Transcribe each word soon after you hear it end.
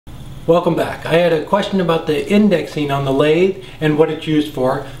Welcome back. I had a question about the indexing on the lathe and what it's used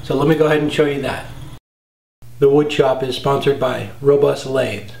for, so let me go ahead and show you that. The Wood Shop is sponsored by Robust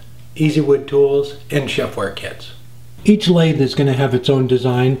Lathe, Easy Wood Tools, and ChefwareKits. Each lathe is going to have its own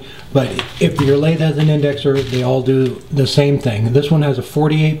design, but if your lathe has an indexer, they all do the same thing. This one has a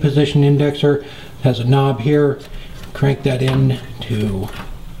 48 position indexer, has a knob here. Crank that in to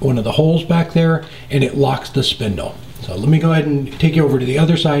one of the holes back there, and it locks the spindle. So let me go ahead and take you over to the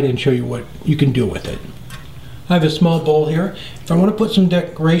other side and show you what you can do with it. I have a small bowl here. If I want to put some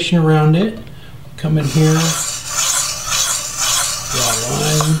decoration around it, come in here, draw a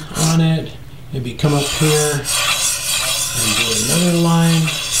line on it, maybe come up here and do another line.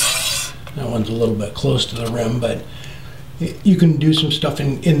 That one's a little bit close to the rim, but you can do some stuff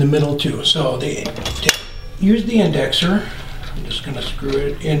in the middle too. So use the indexer. I'm just going to screw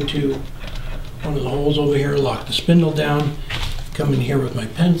it into one of the holes over here, lock the spindle down, come in here with my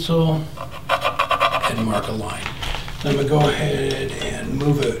pencil and mark a line. Then I'm going to go ahead and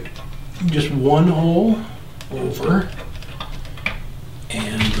move it just one hole over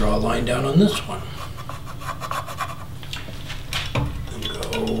and draw a line down on this one. Then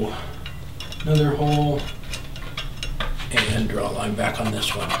go another hole and draw a line back on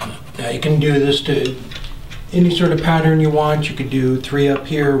this one. Now you can do this to any sort of pattern you want. You could do 3 up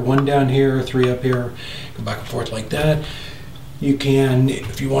here, 1 down here, 3 up here, go back and forth like that. You can,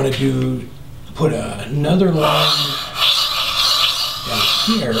 if you want to put another line down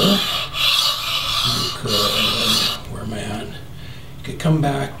here, you could, where am I at? You could come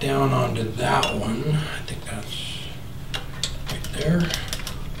back down onto that one. I think that's right there.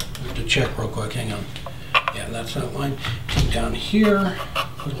 I have to check real quick, hang on. Yeah, that's that line. Come down here,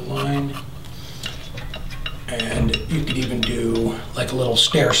 put a line. And you could even do like a little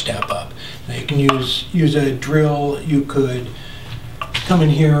stair step up. Now you can use a drill. You could come in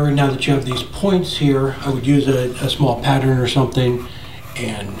here, now that you have these points here, I would use a small pattern or something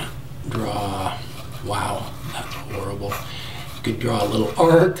and draw, wow, that's horrible. You could draw a little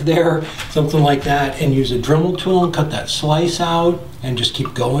arc there, something like that, and use a Dremel tool and cut that slice out and just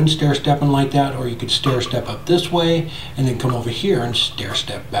keep going, stair stepping like that. Or you could stair step up this way and then come over here and stair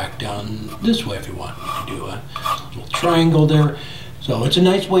step back down this way if you want. You could do a little triangle there. So it's a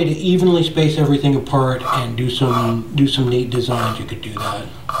nice way to evenly space everything apart and do some neat designs. You could do that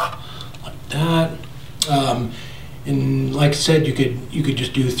like that. And like I said, you could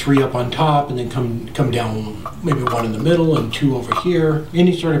just do 3 up on top and then come down, maybe 1 in the middle and 2 over here.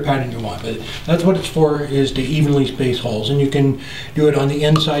 Any sort of pattern you want, but that's what it's for, is to evenly space holes. And you can do it on the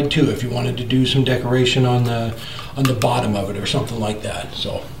inside too if you wanted to do some decoration on the bottom of it or something like that.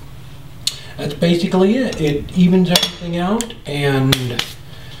 So that's basically it. It evens everything out and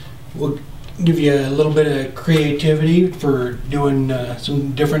will give you a little bit of creativity for doing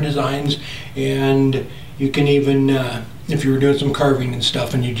some different designs. And you can even, if you were doing some carving and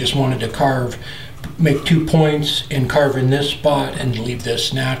stuff and you just wanted to carve, make 2 points and carve in this spot and leave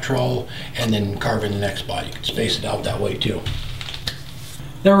this natural and then carve in the next spot. You can space it out that way too.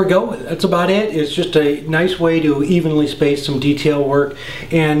 There we go. That's about it. It's just a nice way to evenly space some detail work.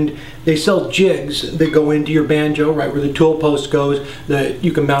 And they sell jigs that go into your banjo, right where the tool post goes, that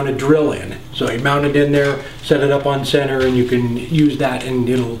you can mount a drill in. So you mount it in there, set it up on center, and you can use that, and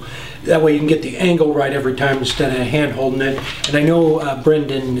that way you can get the angle right every time instead of hand holding it. And I know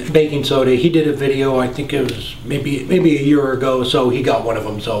Brendan Baking Soda, he did a video, I think it was maybe a year ago, so he got one of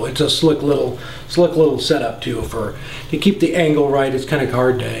them. So it's a slick little setup too to keep the angle right. It's kind of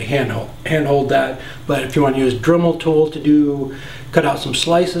hard to hand hold that, but if you want to use Dremel tool to cut out some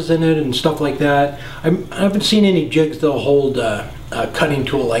slices in it and stuff like that. I haven't seen any jigs that'll hold a cutting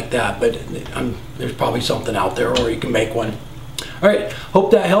tool like that, but there's probably something out there, or you can make one. All right,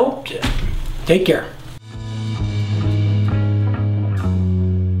 hope that helped. Take care.